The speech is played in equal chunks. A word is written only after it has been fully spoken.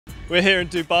We're here in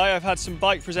Dubai. I've had some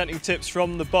bike presenting tips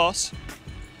from the boss.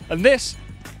 And this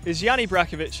is Janez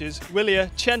Brajkovic's Wilier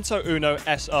Cento Uno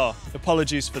SR.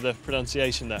 Apologies for the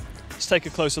pronunciation there. Let's take a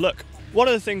closer look. One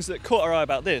of the things that caught our eye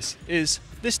about this is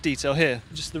this detail here,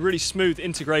 just the really smooth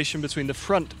integration between the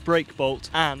front brake bolt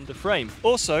and the frame.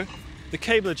 Also, the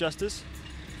cable adjusters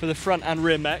for the front and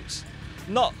rear mechs.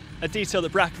 Not a detail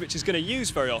that Brajkovic is going to use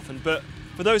very often, but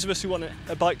for those of us who want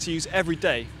a bike to use every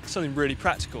day, something really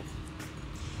practical.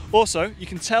 Also, you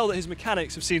can tell that his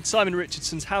mechanics have seen Simon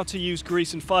Richardson's how to use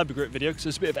grease and fibre grip video, because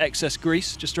there's a bit of excess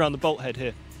grease just around the bolt head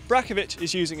here. Brajkovic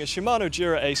is using a Shimano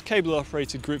Dura Ace cable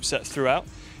operated group set throughout.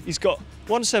 He's got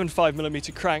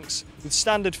 175mm cranks with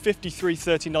standard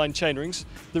 5339 chainrings.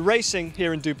 The racing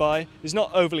here in Dubai is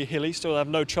not overly hilly, so we'll have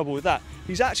no trouble with that.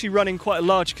 He's actually running quite a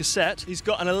large cassette. He's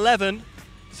got an 11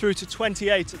 through to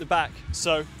 28 at the back,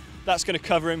 so that's going to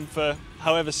cover him for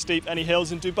however steep any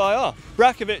hills in Dubai are.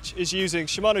 Brajkovic is using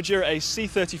Shimano Dura Ace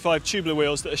C35 tubular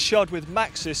wheels that are shod with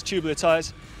Maxxis tubular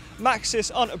tyres.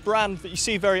 Maxxis aren't a brand that you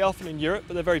see very often in Europe,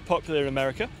 but they're very popular in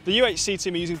America. The UHC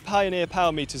team are using Pioneer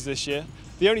power meters this year.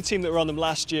 The only team that were on them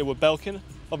last year were Belkin.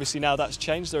 Obviously now that's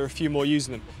changed, there are a few more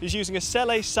using them. He's using a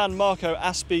Selle San Marco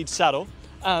Aspeed saddle,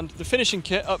 and the finishing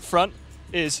kit up front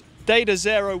is Data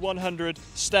 0100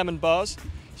 stem and bars.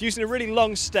 He's using a really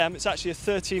long stem. It's actually a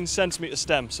 13cm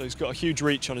stem, so he's got a huge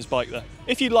reach on his bike there.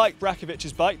 If you like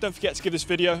Brajkovic's bike, don't forget to give this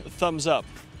video a thumbs up.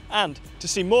 And to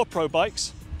see more pro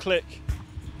bikes, click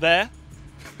there.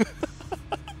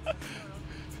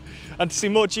 And to see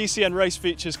more GCN race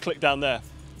features, click down there.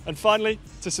 And finally,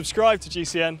 to subscribe to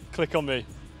GCN, click on me.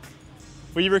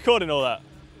 Were you recording all that?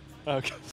 Okay.